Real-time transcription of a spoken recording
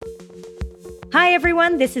Hi,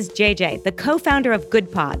 everyone. This is JJ, the co-founder of Good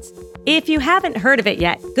Pods. If you haven't heard of it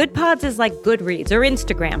yet, Good Pods is like Goodreads or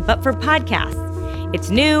Instagram, but for podcasts. It's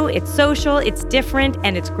new, it's social, it's different,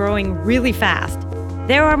 and it's growing really fast.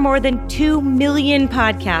 There are more than 2 million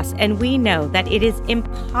podcasts, and we know that it is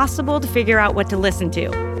impossible to figure out what to listen to.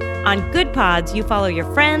 On Good Pods, you follow your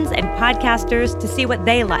friends and podcasters to see what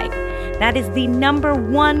they like. That is the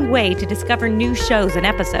 #1 way to discover new shows and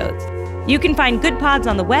episodes. You can find Good Pods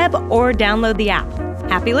on the web or download the app.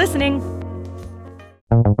 Happy listening.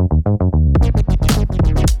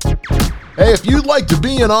 Hey, if you'd like to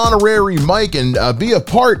be an honorary Mike and be a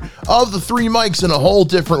part of the Three Mics in a whole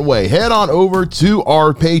different way, head on over to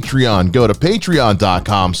our Patreon. Go to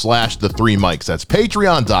patreon.com/the3mics. That's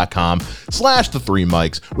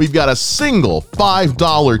patreon.com/the3mics. We've got a single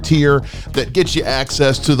 $5 tier that gets you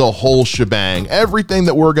access to the whole shebang. Everything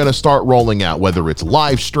that we're going to start rolling out, whether it's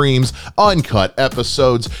live streams, uncut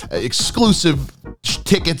episodes, exclusive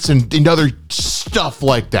tickets, and other stuff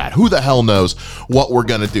like that. Who the hell knows what we're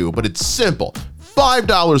going to do, but it's simple.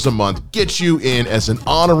 $5 a month gets you in as an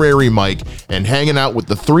honorary Mike and hanging out with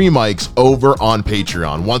the Three Mics over on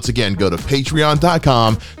Patreon. Once again, go to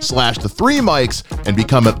patreon.com/the3mics and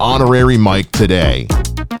become an honorary Mike today.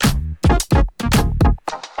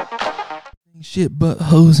 Shit but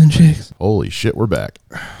hoes and chicks. Holy shit, we're back.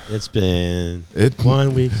 It's been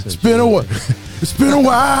 1 week. It's been a while. It's been a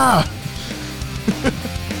while.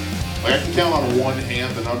 Like I can count on one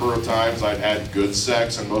hand the number of times I've had good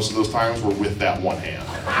sex, and most of those times were with that one hand.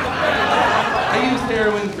 I used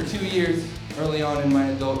heroin for 2 years early on in my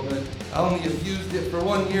adulthood. I only have used it for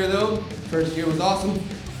 1 year though. First year was awesome.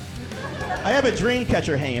 I have a dream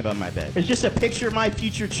catcher hanging above my bed. It's just a picture of my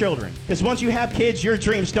future children. Because once you have kids, your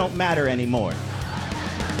dreams don't matter anymore.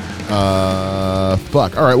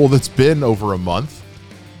 Fuck. All right, well, it's been over a month.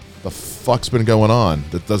 The fuck's been going on?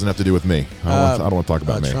 That doesn't have to do with me. I don't want to talk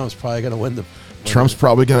about me. Trump's probably going to win the... Trump's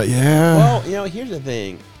probably going to, yeah. Well, here's the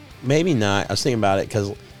thing. Maybe not. I was thinking about it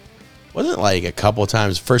because wasn't it like a couple of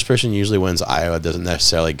times, first person usually wins Iowa, doesn't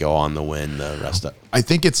necessarily go on to win the rest of... I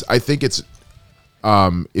think it's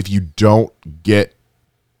if you don't get,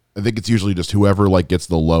 I think it's usually just whoever like gets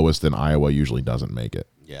the lowest in Iowa usually doesn't make it.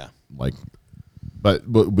 Yeah. But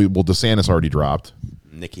DeSantis already dropped.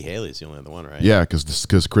 Nikki Haley's the only other one, right? Yeah, because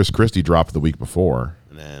Chris Christie dropped the week before.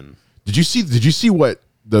 And then did you see what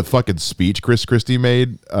the fucking speech Chris Christie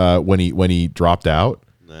made when he dropped out?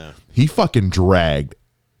 No. He fucking dragged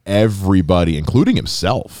everybody, including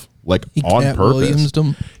himself, like He on Cat purpose. Williams'd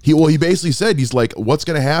him. He basically said, he's like, what's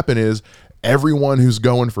going to happen is everyone who's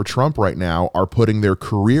going for Trump right now are putting their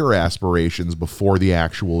career aspirations before the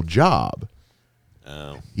actual job.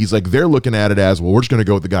 Oh. He's like, they're looking at it as, well, we're just going to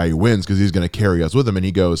go with the guy who wins because he's going to carry us with him. And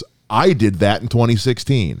he goes, I did that in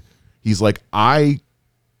 2016. He's like, I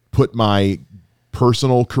put my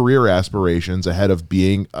personal career aspirations ahead of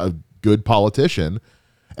being a good politician,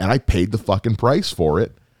 and I paid the fucking price for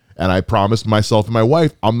it. And I promised myself and my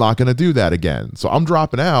wife, I'm not going to do that again. So I'm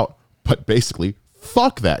dropping out, but basically,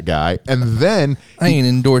 fuck that guy. And then I ain't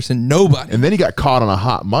endorsing nobody. And then he got caught on a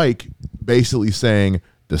hot mic basically saying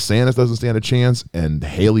DeSantis doesn't stand a chance and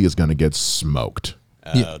Haley is going to get smoked.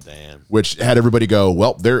 Oh, damn. Which had everybody go,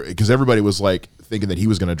 well, because everybody was like thinking that he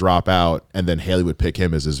was going to drop out and then Haley would pick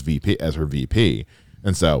him as his VP, as her VP.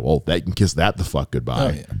 And so, well, they can kiss that the fuck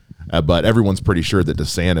goodbye. Oh, yeah. But everyone's pretty sure that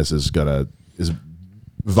DeSantis is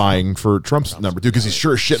vying for Trump's number 2 because he's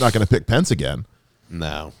sure as shit not going to pick Pence again.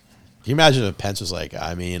 No. Can you imagine if Pence was like,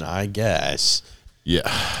 I guess. Yeah,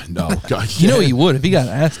 no. God, You know he would. If he got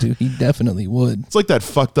asked to, he definitely would. It's like that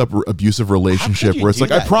fucked up abusive relationship you where it's do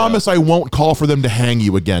like, I that, promise I won't call for them to hang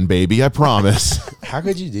you again, baby. I promise. How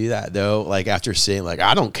could you do that, though? Like, after seeing, like,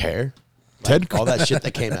 I don't care. Like, all that shit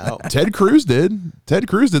that came out. Ted Cruz did. Ted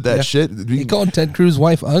Cruz did that shit. He called Ted Cruz's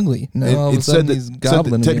wife ugly. Now all of a sudden he's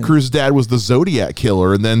gobbling Ted again. Cruz's dad was the Zodiac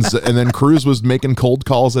killer, and then Cruz was making cold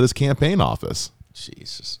calls at his campaign office.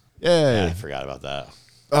 Jesus. Yeah, I forgot about that.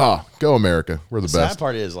 Oh, go America. We're the The best. sad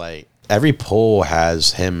part is, like, every poll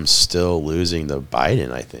has him still losing to Biden,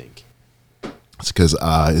 I think. It's because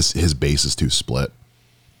his base is too split.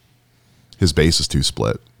 His base is too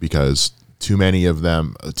split because too many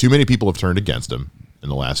people have turned against him in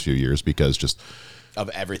the last few years because just Of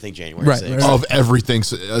everything January Right, 6th. right. of everything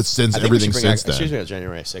since everything since then. Excuse me,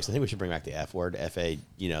 January 6th. I think we should bring back the F word, F-A,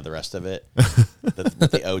 the rest of it,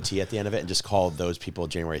 the O-T at the end of it, and just call those people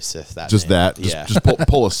January 6th. Just name. that. Yeah. Just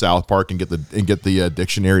pull a South Park and get the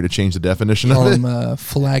dictionary to change the definition Call of it. him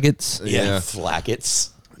flaggets. yeah. Flackets.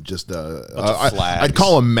 Just of flags. I'd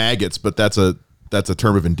call them maggots, but that's a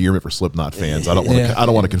term of endearment for Slipknot fans. I don't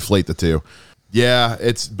want to conflate the two. Yeah,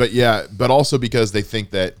 but also because they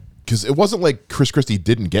think that because it wasn't like Chris Christie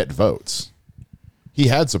didn't get votes. He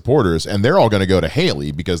had supporters, and they're all going to go to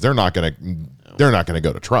Haley because they're not going to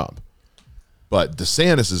go to Trump. But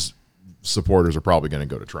DeSantis's supporters are probably going to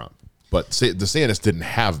go to Trump. But DeSantis didn't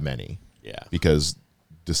have many. Yeah. Because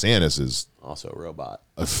DeSantis is Also a robot.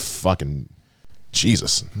 a fucking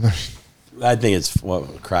Jesus. I think it's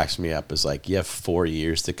what cracks me up is like you have 4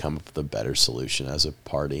 years to come up with a better solution as a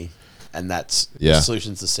party, and the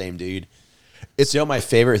solution's the same dude. It's still my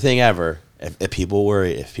favorite thing ever. If people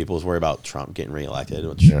worry about Trump getting reelected,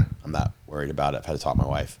 which I'm not worried about it. I've had to talk to my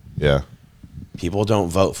wife. Yeah. People don't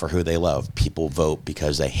vote for who they love. People vote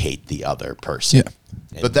because they hate the other person. Yeah.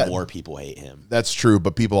 And But more people hate him. That's true,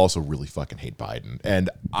 but people also really fucking hate Biden. And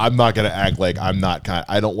I'm not going to act like I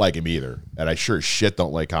don't like him either. And I sure as shit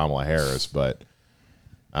don't like Kamala Harris, but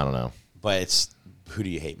I don't know. But it's who do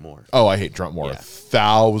you hate more? Oh, I hate Trump more, Yeah.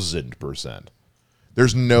 1,000%.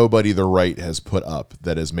 There's nobody the right has put up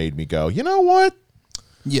that has made me go, you know what?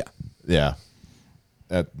 Yeah. Yeah.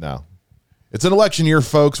 No. It's an election year,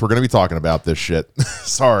 folks. We're going to be talking about this shit.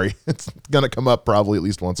 Sorry. It's going to come up probably at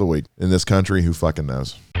least once a week in this country. Who fucking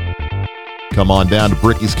knows? Come on down to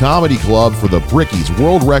Bricky's Comedy Club for the Bricky's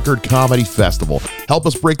World Record Comedy Festival. Help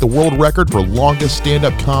us break the world record for longest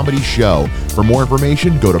stand-up comedy show. For more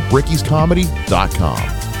information, go to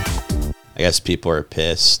brickyscomedy.com. I guess people are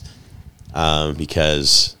pissed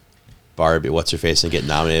because Barbie, what's her face, didn't get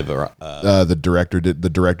nominated, but The director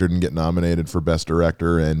didn't get nominated for Best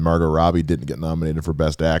Director, and Margot Robbie didn't get nominated for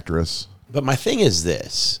Best Actress. But my thing is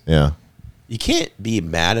this. Yeah. You can't be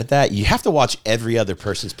mad at that. You have to watch every other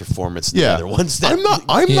person's performance. The other ones. That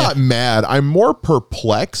I'm not mad. I'm more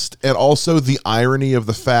perplexed, and also the irony of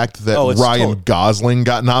the fact that Ryan Gosling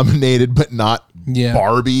got nominated, but not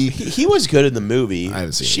Barbie. He was good in the movie. I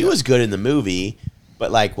haven't seen it She yet. was good in the movie,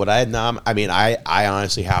 but like what I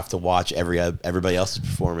honestly have to watch everybody else's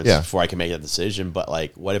performance before I can make a decision. But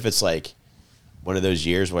like, what if it's like one of those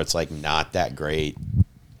years where it's like not that great?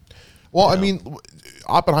 Well, I mean,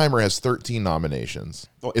 Oppenheimer has 13 nominations.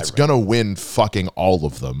 It's gonna win fucking all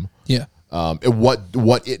of them. Yeah.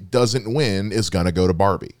 What it doesn't win is gonna go to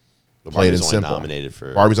Barbie. Plain and simple.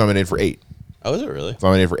 Barbie's nominated for 8. Oh, is it really? It's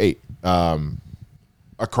nominated for 8.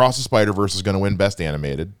 Across the Spider-Verse is gonna win Best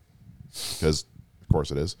Animated because, of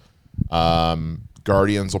course, it is.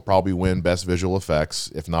 Guardians will probably win Best Visual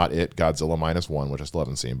Effects. If not, Godzilla -1, which I still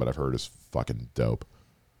haven't seen, but I've heard is fucking dope.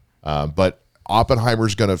 But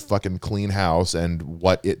Oppenheimer's gonna fucking clean house, and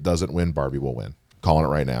what it doesn't win, Barbie will win. Calling it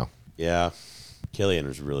right now. Yeah, Killian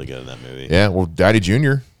was really good in that movie. Yeah, well, Daddy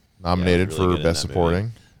Jr. nominated really good for in Best that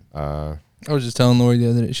Supporting. I was just telling Lori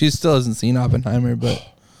the other day. She still hasn't seen Oppenheimer, but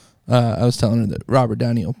I was telling her that Robert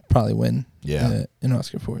Downey will probably win an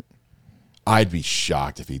Oscar for it. I'd be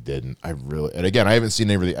shocked if he didn't. And again, I haven't seen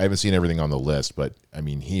everything on the list, but I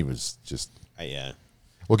mean, he was just yeah.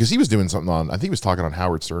 Well, because he was doing something I think he was talking on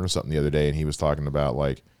Howard Stern or something the other day, and he was talking about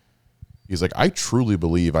he's like, I truly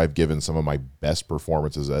believe I've given some of my best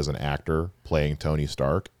performances as an actor playing Tony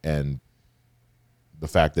Stark, and the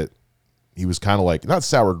fact that he was kind of like, not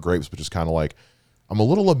sour grapes, but just kind of like, I'm a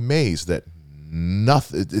little amazed that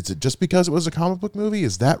nothing, it's just because it was a comic book movie,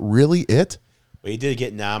 is that really it? Well, he did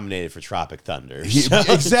get nominated for Tropic Thunder.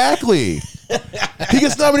 Exactly. He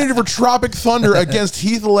gets nominated for Tropic Thunder against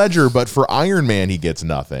Heath Ledger, but for Iron Man, he gets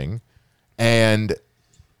nothing. And,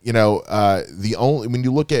 when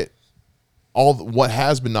you look at what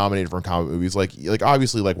has been nominated for comic movies, like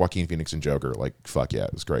obviously like Joaquin Phoenix and Joker, like, fuck yeah,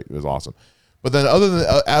 it was great. It was awesome. But then other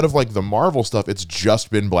than out of like the Marvel stuff, it's just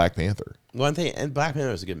been Black Panther. One thing, and Black Panther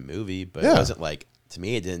was a good movie, but it wasn't like, to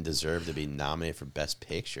me, it didn't deserve to be nominated for Best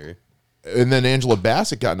Picture. And then Angela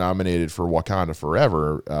Bassett got nominated for Wakanda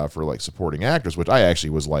Forever for like supporting actress, which I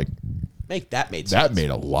actually was like, that made sense. That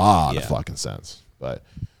made a lot of fucking sense. But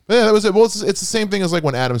yeah, that was it. Well, it's the same thing as like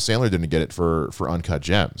when Adam Sandler didn't get it for Uncut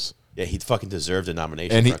Gems. Yeah, he fucking deserved a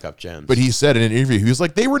nomination for Uncut Gems. But he said in an interview, he was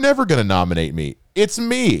like, they were never going to nominate me. It's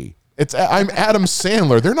me. I'm Adam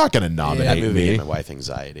Sandler. They're not going to nominate that movie me. gave my wife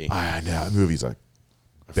anxiety. I know. That movie's like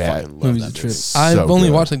bad. Movie's a trip. I've only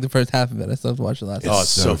watched like the first half of it. I still have to watch the last. Oh, it's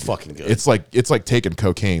so fucking good. It's like taking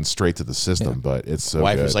cocaine straight to the system, but it's so my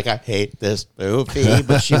wife good. was like, I hate this movie,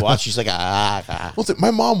 but she's like, Well,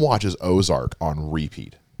 my mom watches Ozark on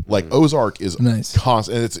repeat. Like Ozark is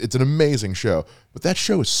constant, and it's an amazing show, but that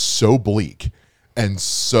show is so bleak and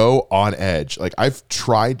so on edge. Like I've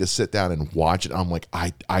tried to sit down and watch it, and I'm like,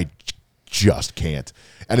 I just can't.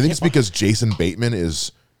 And I think it's because Jason Bateman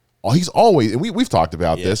is. He's always, and we've talked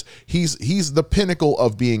about this. He's the pinnacle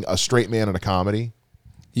of being a straight man in a comedy.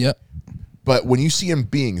 Yep. But when you see him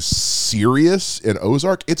being serious in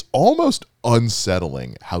Ozark, it's almost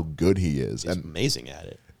unsettling how good he is. He's amazing at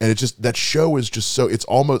it. And it's just, that show is just so, it's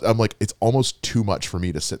almost too much for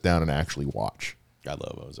me to sit down and actually watch. I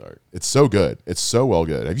love Ozark. It's so good. It's so well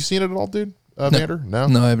good. Have you seen it at all, dude? Mander? No?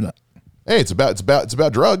 No, I have not. Hey, it's about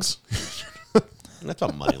drugs. That's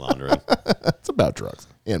about money laundering. It's about drugs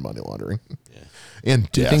and money laundering. Yeah.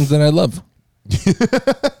 And Two death. things that I love.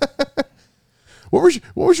 What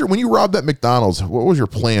was your when you robbed that McDonald's, what was your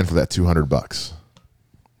plan for that $200?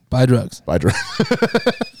 Buy drugs. Buy drugs.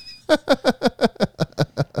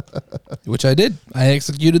 Which I did. I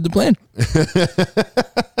executed the plan.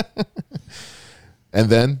 And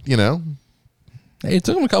then, Hey, it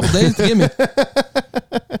took him a couple days to get me.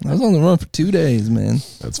 I was on the run for 2 days, man.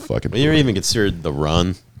 that's fucking But you even considered the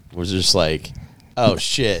run was just like, oh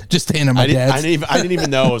shit. Just staying at my I dad's. didn't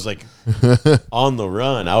even know it was like on the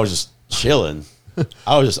run. I was just chilling.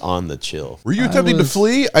 I was just on the chill. Were you attempting to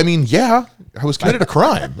flee? I mean, yeah. I was committed a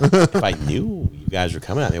crime. If I knew you guys were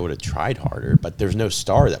coming out, I would have tried harder. But there's no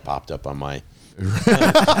star that popped up on my. So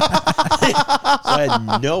I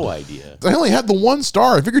had no idea. I only had the 1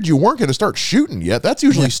 star. I figured you weren't going to start shooting yet. That's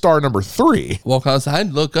usually star number 3. Walk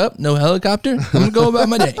outside, look up, no helicopter. I'm going to go about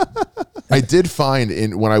my day. I did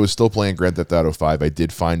find when I was still playing Grand Theft Auto 5, I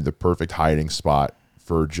did find the perfect hiding spot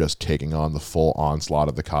for just taking on the full onslaught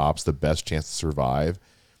of the cops. The best chance to survive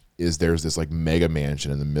is there's this like mega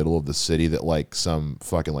mansion in the middle of the city that like some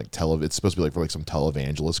fucking like it's supposed to be like for like some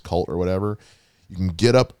televangelist cult or whatever. You can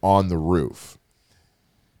get up on the roof.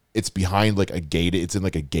 It's behind like it's in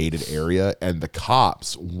like a gated area, and the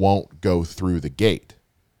cops won't go through the gate.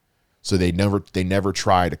 So they never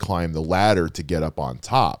try to climb the ladder to get up on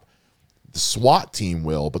top. The SWAT team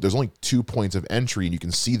will, but there's only 2 points of entry, and you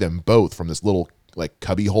can see them both from this little like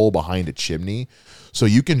cubby hole behind a chimney. So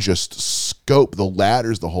you can just scope the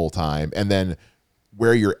ladders the whole time, and then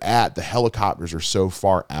where you're at, the helicopters are so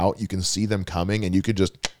far out, you can see them coming, and you could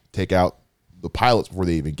just take out the pilots before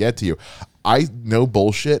they even get to you. I, no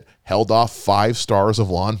bullshit, held off 5 stars of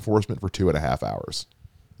law enforcement for 2.5 hours.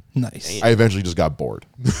 Nice. I eventually just got bored.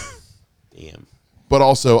 Damn. But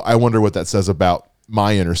also, I wonder what that says about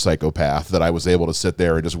my inner psychopath, that I was able to sit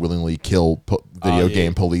there and just willingly kill video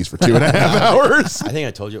game police for 2.5 hours. I think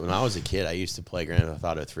I told you when I was a kid, I used to play Grand Theft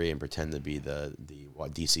Auto 3 and pretend to be the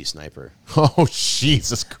DC sniper. Oh,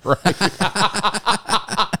 Jesus Christ.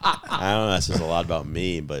 I don't know. That says a lot about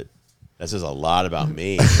me, but that says a lot about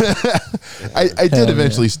me. I did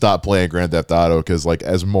eventually stop playing Grand Theft Auto because, like,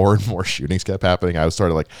 as more and more shootings kept happening, I was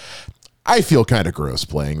started like, I feel kind of gross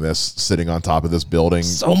playing this, sitting on top of this building.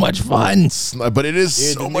 So much fun. But it is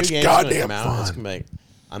Dude, so much goddamn fun. It's gonna be,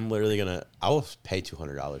 I'm literally I will pay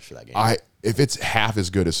 $200 for that game. If it's half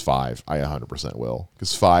as good as 5, I 100% will.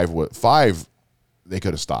 Because 5, they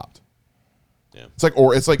could have stopped. Yeah.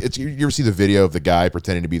 It's like you ever see the video of the guy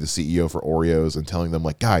pretending to be the CEO for Oreos and telling them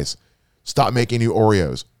like, guys, stop making new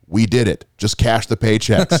Oreos. We did it. Just cash the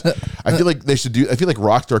paychecks. I feel like they should do. I feel like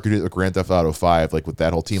Rockstar could do it with Grand Theft Auto 5, like with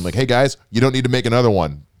that whole team. Like, hey guys, you don't need to make another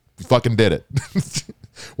one. We fucking did it.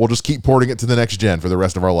 We'll just keep porting it to the next gen for the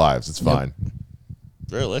rest of our lives. It's fine.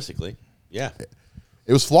 Realistically, yeah.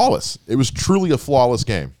 It was flawless. It was truly a flawless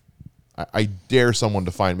game. I dare someone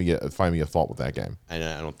to find me a fault with that game.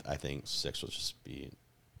 And I think 6 will just be.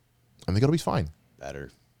 I think it'll be fine.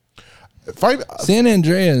 Better. 5. San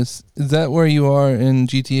Andreas, is that where you are in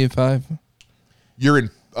GTA 5? You're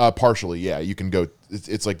in partially, yeah. You can go.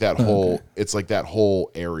 It's like that whole. Okay. It's like that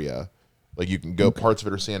whole area. Like you can go. Okay. Parts of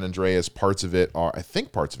it are San Andreas. Parts of it are. I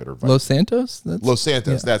think parts of it are Los Santos. Los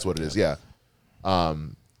Santos. Yeah. That's what it is. Yeah.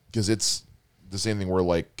 Because it's the same thing where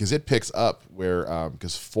like because it picks up where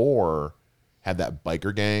because 4 had that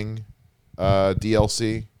biker gang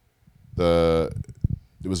DLC.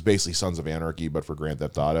 It was basically Sons of Anarchy, but for Grand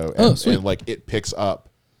Theft Auto. And like it picks up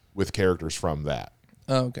with characters from that.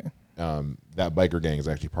 Oh, okay. That biker gang is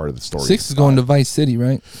actually part of the story. 6 is going to Vice City,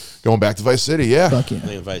 right? Going back to Vice City, yeah. Fuck yeah. I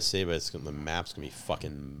think Vice City, but the map's going to be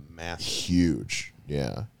fucking massive. Huge,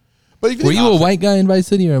 yeah. But were you a white guy in Vice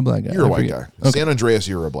City or a black guy? You're a white guy. Okay. San Andreas,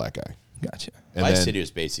 you're a black guy. Gotcha. And Vice City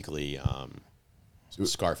was basically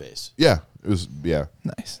Scarface. Yeah, it was. Yeah,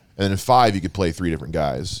 nice. And then in 5, you could play 3 different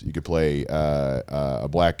guys. You could play a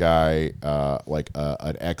black guy, like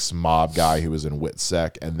an ex-mob guy who was in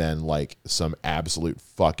WITSEC, and then like some absolute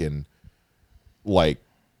fucking like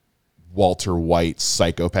Walter White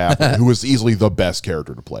psychopath who was easily the best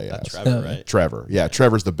character to play as. Trevor, right? Trevor, yeah,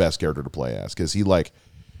 Trevor's the best character to play as because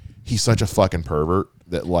he's such a fucking pervert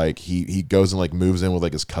that like he goes and like moves in with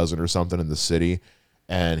like his cousin or something in the city,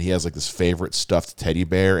 and he has like this favorite stuffed teddy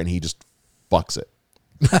bear, and he just fucks it.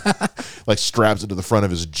 Like straps it to the front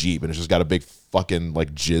of his Jeep, and it's just got a big fucking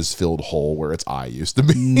like jizz filled hole where its eye used to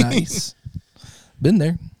be. Nice. Been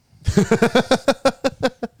there.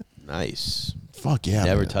 Nice. Fuck yeah.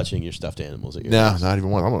 Never man. touching your stuffed animals at your No, house. not even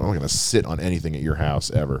one. I'm not going to sit on anything at your house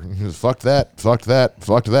ever. Fuck that. Fuck that.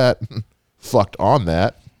 Fuck that. Fucked on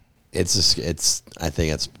that. It's just, I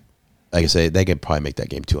think it's, like I say, they could probably make that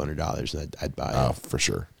game $200 and I'd buy it. Oh, for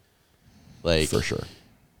sure. Like, For sure.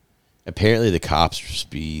 apparently the cops just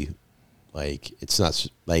be like, it's not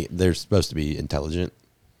like they're supposed to be intelligent.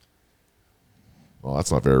 Well,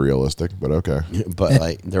 that's not very realistic, but okay. But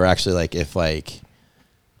like, they're actually like, if like,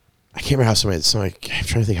 I can't remember how somebody, I'm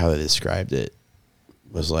trying to think how they described it.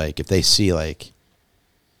 Was like, if they see like,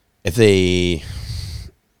 if they'll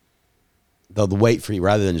wait for you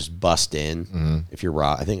rather than just bust in. If you're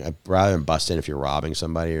I think rather than bust in if you're robbing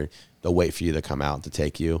somebody, or they'll wait for you to come out to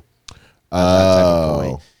take you.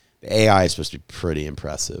 The AI is supposed to be pretty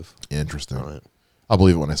impressive. Interesting. Right. I'll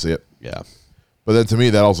believe it when I see it. Yeah. But then to me,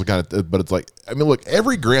 that also kind of, but it's like, I mean, look,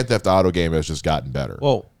 every Grand Theft Auto game has just gotten better.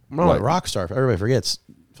 Well, Like- Rockstar, everybody forgets,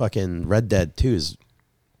 fucking Red Dead 2 was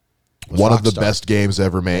one of the Rockstar. best games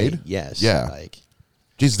ever made. Yes. Yeah. Like,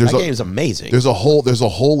 Jesus, that game is amazing. There's a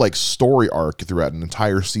whole like story arc throughout an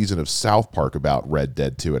entire season of South Park about Red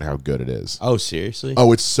Dead 2 and how good it is. Oh, seriously?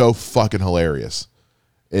 Oh, it's so fucking hilarious.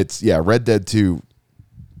 It's Red Dead 2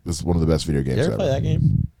 is one of the best video games you ever ever. play that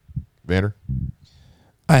game? Vander?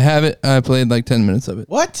 I have it. I played like 10 minutes of it.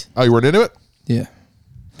 What? Oh, you weren't into it? Yeah.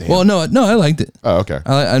 Well, no, I liked it. Oh, okay.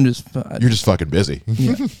 I'm just. You're just fucking busy.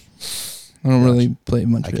 Yeah. I don't really play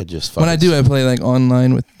much. I of it. could just when I fucking do, I play like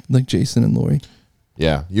online with like Jason and Lori.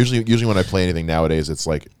 Yeah. Usually when I play anything nowadays, it's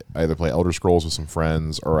like I either play Elder Scrolls with some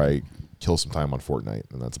friends or I kill some time on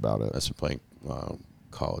Fortnite, and that's about it. That's playing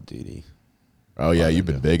Call of Duty. Oh yeah, you've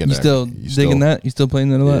been big in You that. still digging that? You still playing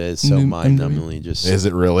that a lot? It is so New- mind-numbingly just Is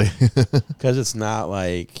it really? because it's not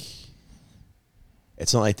like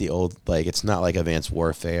the old, like, it's not like Advanced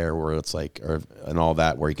Warfare where it's like, and all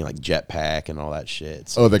that where you can like jetpack and all that shit.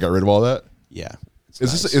 It's, Oh, they got rid of all that? yeah. It's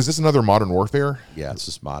Is nice. this another Modern Warfare? Yeah, it's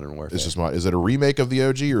just Modern Warfare. It's just is it a remake of the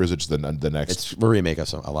OG or is it just the next? It's a remake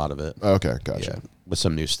of a lot of it. Okay, gotcha. Yeah, with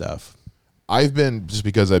some new stuff. I've been, just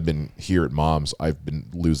because I've been here at Mom's, I've been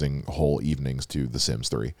losing whole evenings to The Sims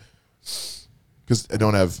 3 because I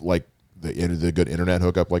don't have like the good internet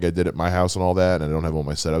hookup like I did at my house and all that, and I don't have all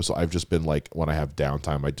my setups. So I've just been like, when I have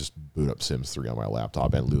downtime, I just boot up Sims 3 on my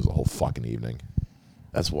laptop and lose a whole fucking evening.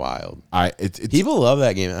 That's wild. It's People love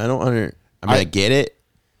that game. I get it.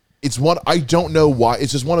 It's one, I don't know why.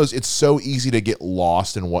 It's just one of those. It's so easy to get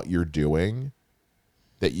lost in what you're doing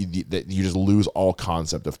that you just lose all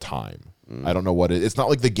concept of time. I don't know what it's not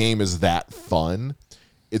like the game is that fun.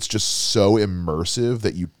 It's just so immersive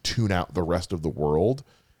that you tune out the rest of the world,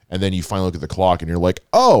 and then you finally look at the clock and you're like,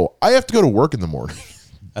 oh, I have to go to work in the morning.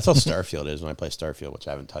 That's how Starfield is when I play Starfield, which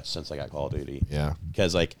I haven't touched since I got Call of Duty. Yeah.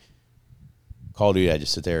 Because like Call of Duty, I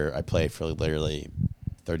just sit there, I play for literally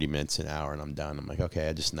 30 minutes, an hour, and I'm done. I'm like, okay,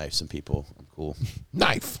 I just knifed some people. I'm cool.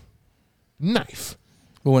 Knife. But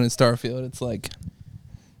when it's Starfield, it's like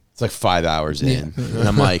It's like 5 hours in, and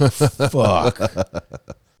I'm like, fuck.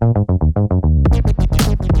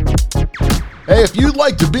 Hey, if you'd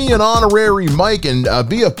like to be an honorary Mike and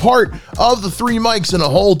be a part of the Three Mics in a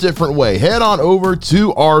whole different way, head on over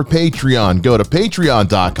to our Patreon. Go to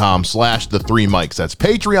patreon.com/the3mics. That's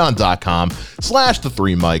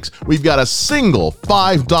patreon.com/the3mics. We've got a single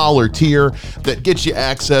 $5 tier that gets you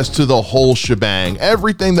access to the whole shebang.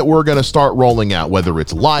 Everything that we're going to start rolling out, whether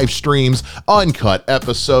it's live streams, uncut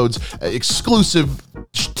episodes, exclusive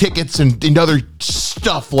tickets, and other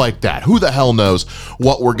stuff like that. Who the hell knows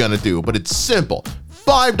what we're going to do, but it's simple.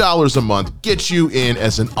 $5 a month gets you in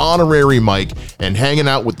as an honorary Mike and hanging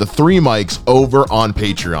out with the Three Mics over on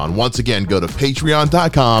Patreon. Once again, go to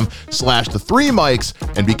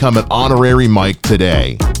patreon.com/the3mics and become an honorary Mike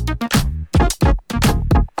today.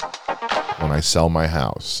 When I sell my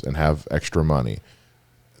house and have extra money,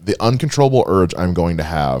 the uncontrollable urge I'm going to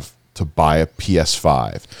have to buy a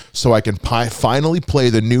PS5 so I can finally play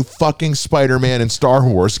the new fucking Spider-Man and Star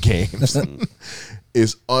Wars games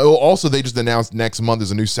is also, they just announced next month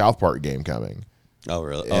there's a new South Park game coming. Oh,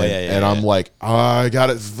 really? And, and I'm like, I got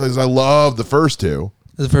it because I love the first two.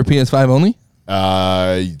 is it for PS5 only?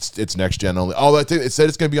 It's next gen only. Oh, it said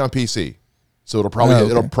it's going to be on PC, so it'll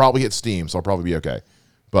probably hit Steam, so I'll probably be okay.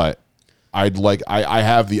 But I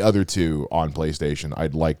have the other two on PlayStation.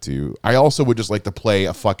 I'd like to. I also would just like to play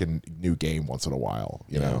a fucking new game once in a while,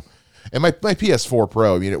 you know. And my PS4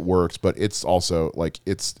 Pro, I mean, it works, but it's also like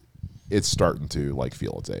it's starting to like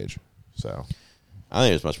feel its age. So I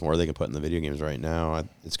think there's much more they can put in the video games right now.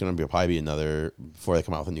 It's going to be probably another, before they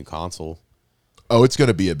come out with a new console. Oh, it's going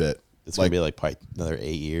to be a bit. It's going to be like probably another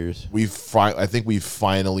 8 years. I think we've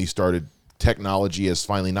finally started technology has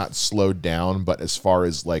finally not slowed down, but as far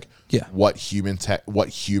as like what humans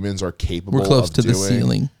are capable we're close of to doing, the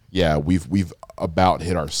ceiling. Yeah, we've about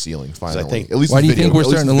hit our ceiling finally. I think, at least why do you think we're at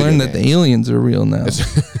least starting to learn that the aliens are real now?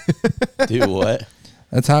 Do what?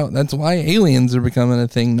 That's why aliens are becoming a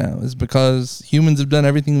thing now, is because humans have done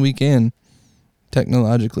everything we can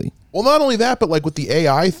technologically. Well, not only that, but like with the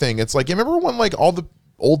AI thing, it's like, you remember when like all the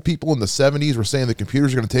old people in the 70s were saying the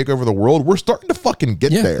computers are going to take over the world? We're starting to fucking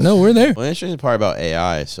get there. No, we're there. Well, the interesting part about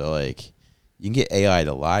AI, so like you can get AI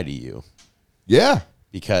to lie to you. Yeah.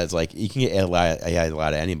 Because like you can get AI to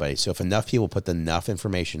lie to anybody. So if enough people put enough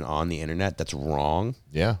information on the internet that's wrong,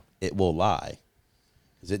 it will lie.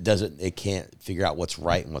 Because it can't figure out what's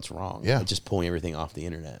right and what's wrong. Yeah. It's just pulling everything off the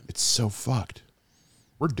internet. It's so fucked.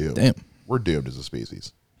 We're doomed. Damn. We're doomed as a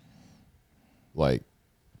species. Like,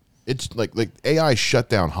 it's like AI shut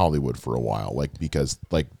down Hollywood for a while, like, because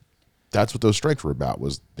like that's what those strikes were about,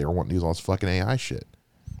 was they were wanting to use all this fucking AI shit.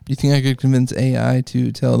 You think I could convince AI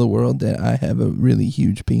to tell the world that I have a really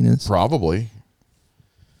huge penis? Probably.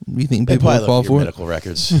 You think people would fall for it? Medical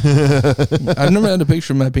records. I've never had a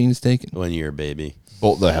picture of my penis taken. When you're a baby.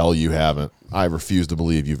 Well, the hell you haven't. I refuse to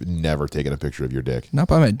believe you've never taken a picture of your dick. Not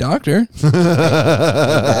by my doctor.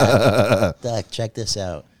 Doc, check this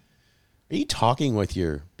out. Are you talking with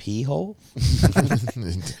your pee hole?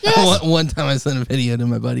 One time I sent a video to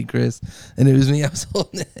my buddy Chris, and it was me. I was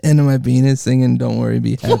holding the end of my penis singing "Don't Worry,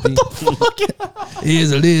 Be Happy." What the fuck?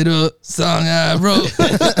 Here's a little song I wrote.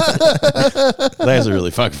 That's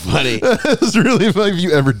really fucking funny. It's really funny if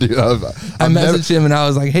you ever do. I messaged him and I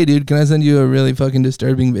was like, "Hey, dude, can I send you a really fucking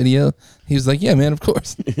disturbing video?" He was like, "Yeah, man, of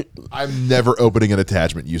course." I'm never opening an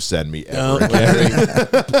attachment you send me ever.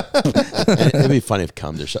 It'd be funny if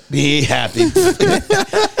comes or something. Be happy.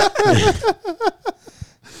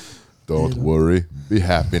 Don't worry, be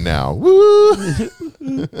happy now. Woo!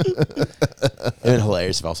 It'd been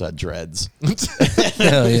hilarious if I also had dreads.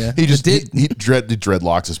 Hell yeah. He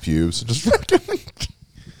dreadlocks his pubes. Just fucking.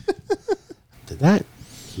 Did that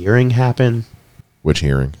hearing happen? Which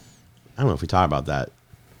hearing? I don't know if we talk about that.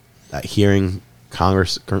 That hearing,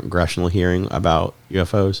 congressional hearing about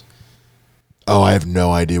UFOs. Oh, I have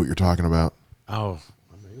no idea what you're talking about. Oh,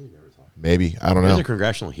 maybe. I don't know. There's a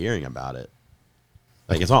congressional hearing about it.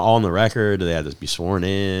 Like, it's not all on the record. They had to be sworn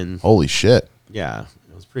in. Holy shit. Yeah.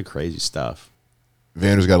 It was pretty crazy stuff.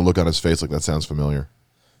 Vander's got a look on his face like that sounds familiar.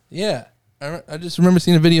 Yeah. I just remember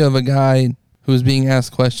seeing a video of a guy who was being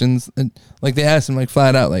asked questions. And, like, they asked him, like,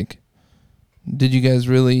 flat out, like, did you guys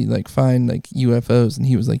really, like, find, like, UFOs? And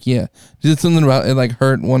he was like, yeah. He did something about it, like,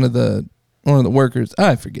 hurt one of the workers.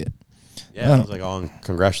 I forget. Yeah, it was like on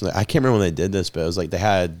congressional. I can't remember when they did this, but it was like they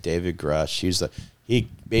had David Grush. He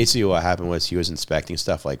basically, what happened was he was inspecting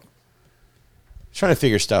stuff, like trying to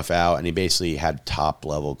figure stuff out, and he basically had top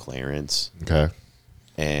level clearance. Okay.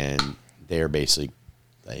 And they're basically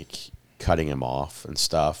like cutting him off and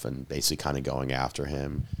stuff, and basically kind of going after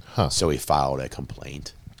him. Huh. So he filed a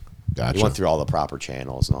complaint. Gotcha. He went through all the proper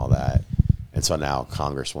channels and all that, and so now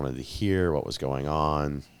Congress wanted to hear what was going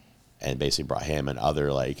on, and basically brought him and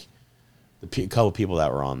other like. The couple people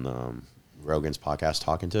that were on Rogan's podcast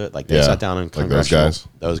talking to it, like they sat down in congressional,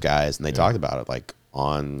 those guys, and they talked about it like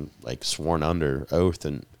on like sworn under oath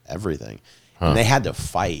and everything, and they had to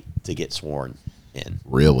fight to get sworn in.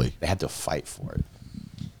 Really? They had to fight for it.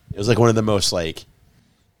 It was like one of the most like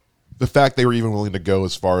the fact they were even willing to go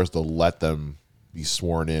as far as to let them be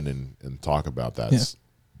sworn in and talk about that's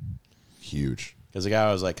huge. Because the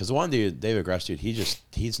guy was like, because the one dude, David Grush dude,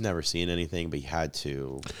 he's never seen anything, but he had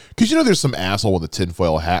to. Because there's some asshole with a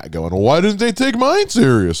tinfoil hat going, why didn't they take mine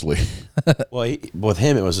seriously? Well, with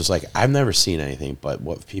him, it was just like, I've never seen anything, but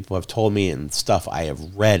what people have told me and stuff I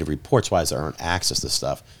have read, reports-wise, that aren't access to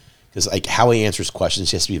stuff. Because like how he answers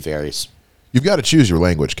questions has to be very. You've got to choose your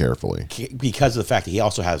language carefully. Because of the fact that he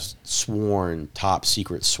also has top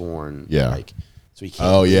secret sworn. Yeah. Like, so he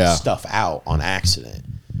can't get stuff out on accident.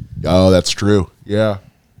 Oh, that's true. Yeah.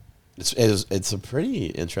 It's a pretty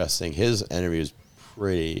interesting. His interview is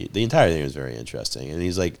the entire thing was very interesting. And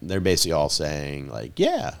he's like, they're basically all saying like,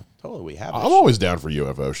 yeah, totally, we have it. I'm always down for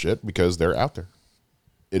UFO shit because they're out there.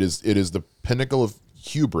 It is the pinnacle of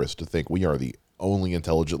hubris to think we are the only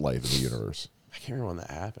intelligent life in the universe. I can't remember when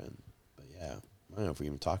that happened, but yeah. I don't know if we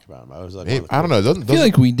even talked about him. I was like, I don't know. I feel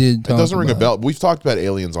like we did. It doesn't ring a bell. We've talked about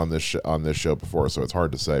aliens on this show before, so it's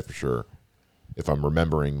hard to say for sure if I'm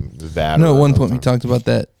remembering that. No, at one point we talked about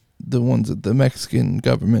that. The ones that the Mexican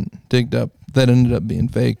government digged up that ended up being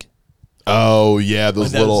fake. Oh yeah,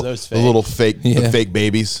 those little fake the fake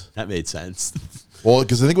babies. That made sense. Well,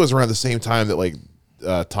 because I think it was around the same time that like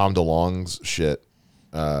Tom DeLonge's shit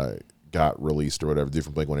got released or whatever, dude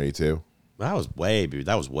from Blink-182. That was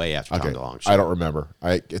way after Tom DeLonge's show. I don't remember.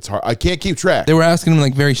 It's hard. I can't keep track. They were asking him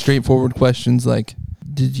like very straightforward questions like,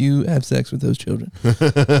 did you have sex with those children?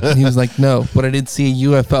 And he was like, no, but I did see a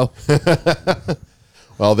UFO.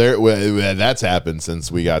 Well, that's happened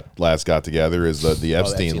since we last got together. Is the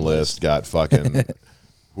Epstein list got fucking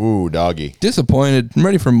ooh doggy. Disappointed. I'm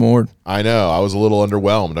ready for more. I know. I was a little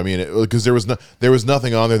underwhelmed. I mean, because there was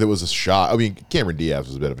nothing on there that was a shock. I mean, Cameron Diaz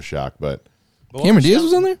was a bit of a shock, but Cameron Diaz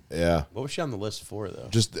was on there. Yeah. What was she on the list for though?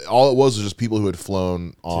 Just all it was just people who had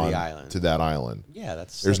flown to that island. Yeah,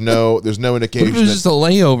 that's. There's no indication. It was just a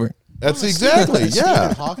layover. That's exactly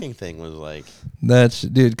Stephen Hawking thing was like.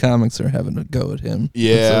 Dude, comics are having a go at him.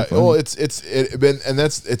 Yeah, well, it's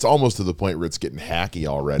almost to the point where it's getting hacky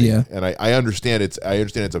already. Yeah, and I understand it's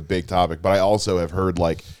a big topic, but I also have heard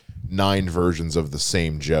like 9 versions of the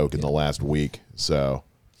same joke in the last week. So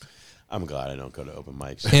I'm glad I don't go to open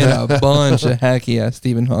mics. And a bunch of hacky ass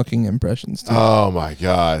Stephen Hawking impressions too. Oh my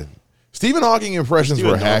god, Stephen Hawking impressions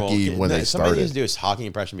were hacky when they started. Somebody needs to do his Hawking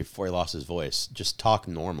impression before he lost his voice. Just talk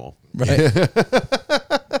normal. Right.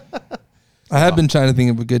 I have been trying to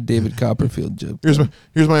think of a good David Copperfield joke.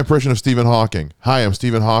 Here's my impression of Stephen Hawking. Hi, I'm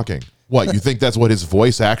Stephen Hawking. What, you think that's what his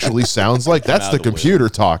voice actually sounds like? That's the computer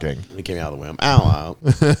talking. He came out of the womb. Ow, ow.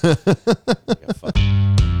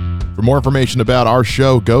 For more information about our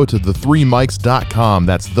show, go to the3mics.com.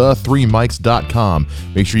 That's the3mics.com.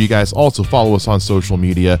 Make sure you guys also follow us on social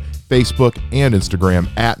media, Facebook and Instagram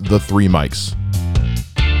at the3mics.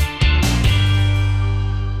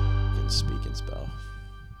 Speak and spell.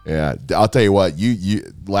 Yeah, I'll tell you what.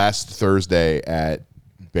 You last Thursday at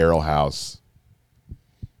Barrel House,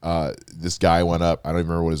 this guy went up. I don't even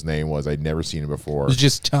remember what his name was. I'd never seen him before. It was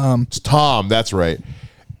just Tom. It's Tom. That's right.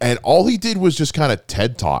 And all he did was just kind of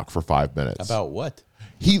TED talk for 5 minutes. About what?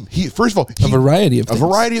 He first of all, a variety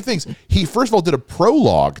of things. He first of all did a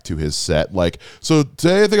prologue to his set, like, so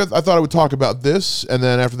today I thought I would talk about this, and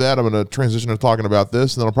then after that I'm going to transition to talking about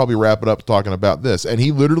this, and then I'll probably wrap it up talking about this. And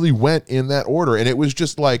he literally went in that order, and it was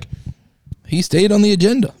just like he stayed on the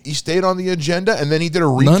agenda. He stayed on the agenda, and then he did a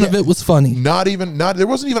recap. None of it was funny. There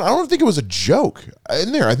wasn't even. I don't think it was a joke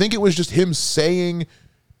in there. I think it was just him saying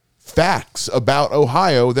facts about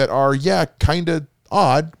Ohio that are kind of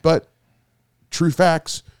odd, but true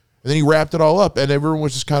facts. And then he wrapped it all up, and everyone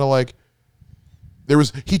was just kind of like,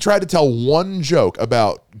 he tried to tell one joke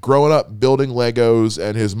about growing up building Legos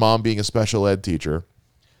and his mom being a special ed teacher,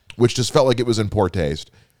 which just felt like it was in poor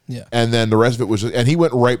taste. Yeah. And then the rest of it was and he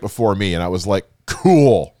went right before me, and I was like,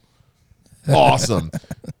 cool. Awesome.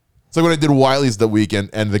 It's like when I did Wiley's the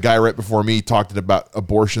weekend, and the guy right before me talked about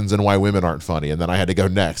abortions and why women aren't funny, and then I had to go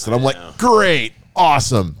next. And I'm like, great.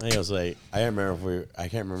 Awesome. I think it was like, I can't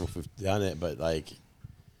remember if we've done it, but like,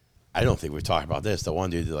 I don't think we've talked about this. The one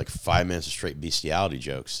dude did like 5 minutes of straight bestiality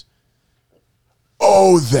jokes.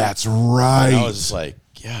 Oh, that's right. And I was just like,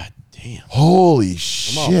 God damn. Holy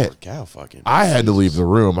shit. Fucking I had to leave the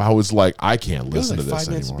room. I was like, I can't listen to this 5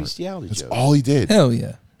 minutes anymore. Of bestiality that's jokes. all he did. Hell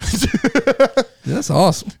yeah. That's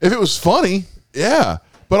awesome. If it was funny, yeah.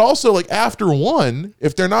 But also, like, after one,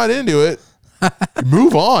 if they're not into it,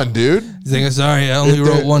 move on, dude. He's like, sorry, I only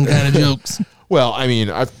wrote one kind of jokes. Well, I mean,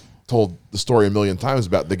 I've told the story a million times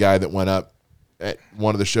about the guy that went up at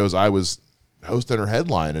one of the shows I was hosting or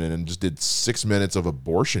headlining and just did 6 minutes of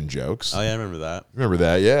abortion jokes. Oh yeah, I remember that. Remember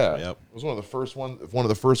that? Yeah. Yep. It was one of the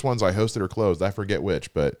first ones I hosted or closed. I forget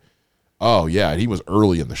which, but oh yeah, he was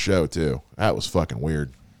early in the show too. That was fucking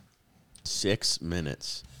weird. 6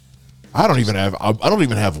 minutes. I don't even have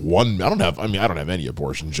any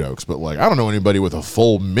abortion jokes, but like I don't know anybody with a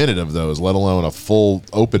full minute of those, let alone a full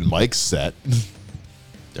open mic set.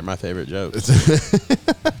 They're my favorite jokes.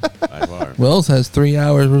 By far. Wells has 3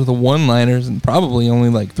 hours worth of one-liners, and probably only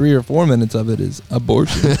like 3 or 4 minutes of it is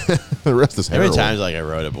abortion. The rest is heroin. Every time like I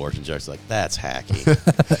wrote abortion jokes, like that's hacky,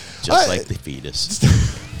 just like the fetus.